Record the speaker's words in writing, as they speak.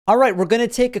All right, we're going to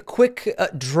take a quick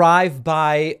drive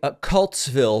by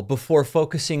Cultsville before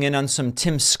focusing in on some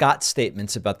Tim Scott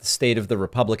statements about the state of the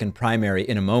Republican primary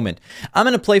in a moment. I'm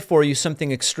going to play for you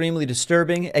something extremely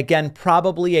disturbing. Again,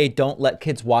 probably a don't let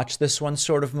kids watch this one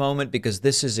sort of moment, because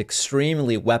this is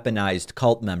extremely weaponized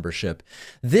cult membership.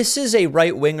 This is a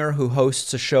right-winger who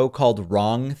hosts a show called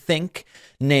Wrong Think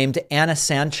named Anna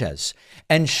Sanchez.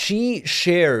 And she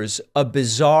shares a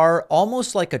bizarre,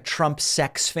 almost like a Trump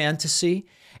sex fantasy.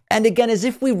 And again, as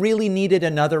if we really needed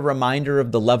another reminder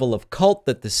of the level of cult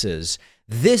that this is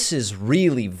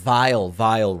really vile,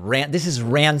 this is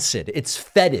rancid. It's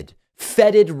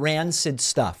fetid, rancid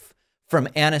stuff from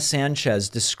Anna Sanchez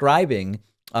describing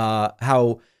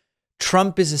how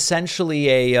Trump is essentially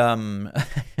a,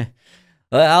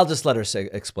 I'll just let her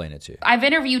explain it to you. I've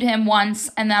interviewed him once,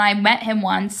 and then I met him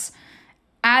once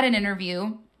at an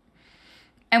interview,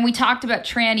 and we talked about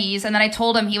trannies, and then I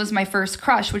told him he was my first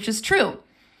crush, which is true.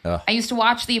 I used to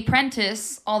watch The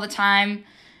Apprentice all the time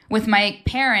with my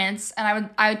parents, and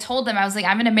I told them, I was like,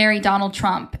 I'm going to marry Donald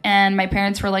Trump. And my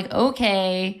parents were like,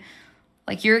 okay,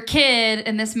 like, you're a kid,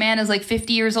 and this man is like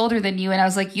 50 years older than you. And I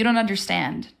was like, you don't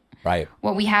understand. Right.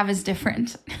 What we have is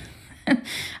different.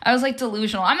 I was like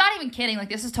delusional. I'm not even kidding. Like,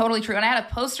 this is totally true. And I had a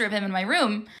poster of him in my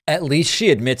room. At least she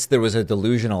admits there was a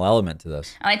delusional element to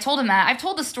this. And I told him that. I've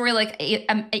told the story like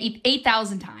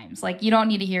 8,000 times. Like, you don't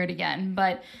need to hear it again.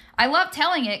 But I love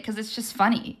telling it because it's just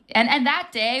funny. And that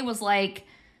day was like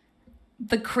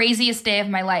the craziest day of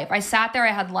my life. I sat there,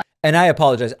 I had lunch. And I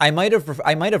apologize. I might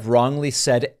have wrongly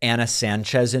said Anna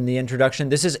Sanchez in the introduction.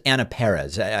 This is Anna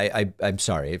Perez. I'm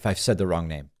sorry if I've said the wrong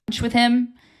name. With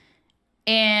him,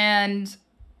 and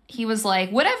he was like,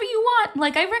 whatever you want.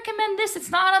 Like, I recommend this. It's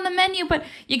not on the menu, but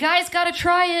you guys got to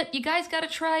try it. You guys got to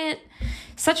try it.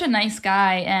 Such a nice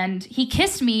guy. And he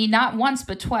kissed me not once,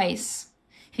 but twice.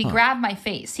 He grabbed my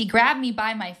face. He grabbed me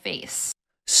by my face.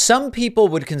 Some people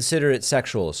would consider it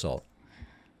sexual assault.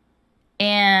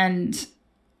 And,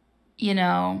 you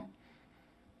know,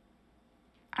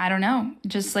 I don't know.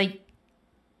 Just like,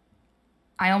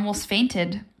 I almost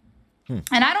fainted.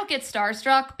 And I don't get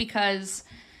starstruck because,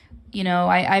 you know,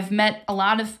 I've met a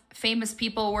lot of famous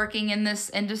people working in this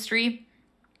industry.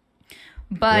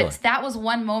 But really? That was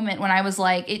one moment when I was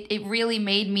like, it really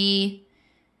made me,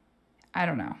 I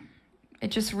don't know.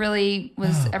 It just really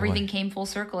was, everything came full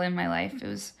circle in my life. It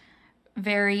was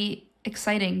very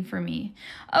exciting for me.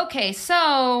 Okay,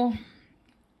 so,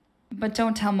 but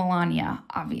don't tell Melania,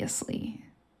 obviously.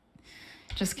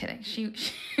 Just kidding. She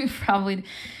probably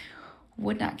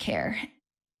would not care.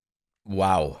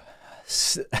 Wow.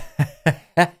 So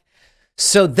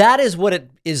that is what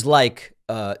it is like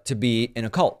to be in a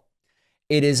cult.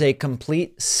 It is a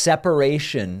complete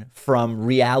separation from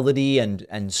reality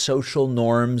and social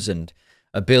norms and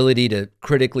ability to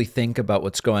critically think about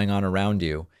what's going on around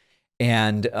you.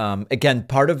 And again,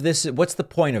 part of this, what's the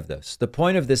point of this? The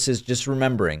point of this is just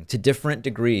remembering, to different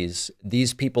degrees,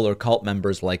 these people are cult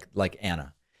members like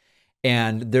Anna.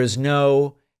 And there's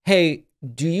no, hey,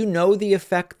 do you know the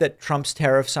effect that Trump's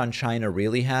tariffs on China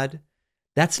really had?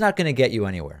 That's not going to get you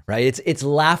anywhere, right? It's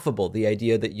laughable, the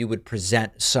idea that you would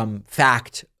present some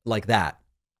fact like that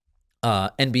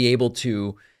and be able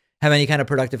to have any kind of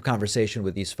productive conversation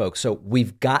with these folks. So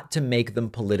we've got to make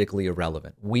them politically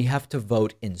irrelevant. We have to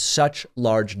vote in such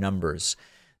large numbers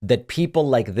that people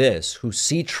like this, who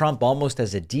see Trump almost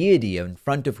as a deity in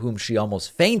front of whom she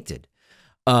almost fainted,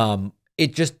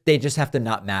 they just have to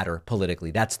not matter politically.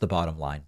 That's the bottom line.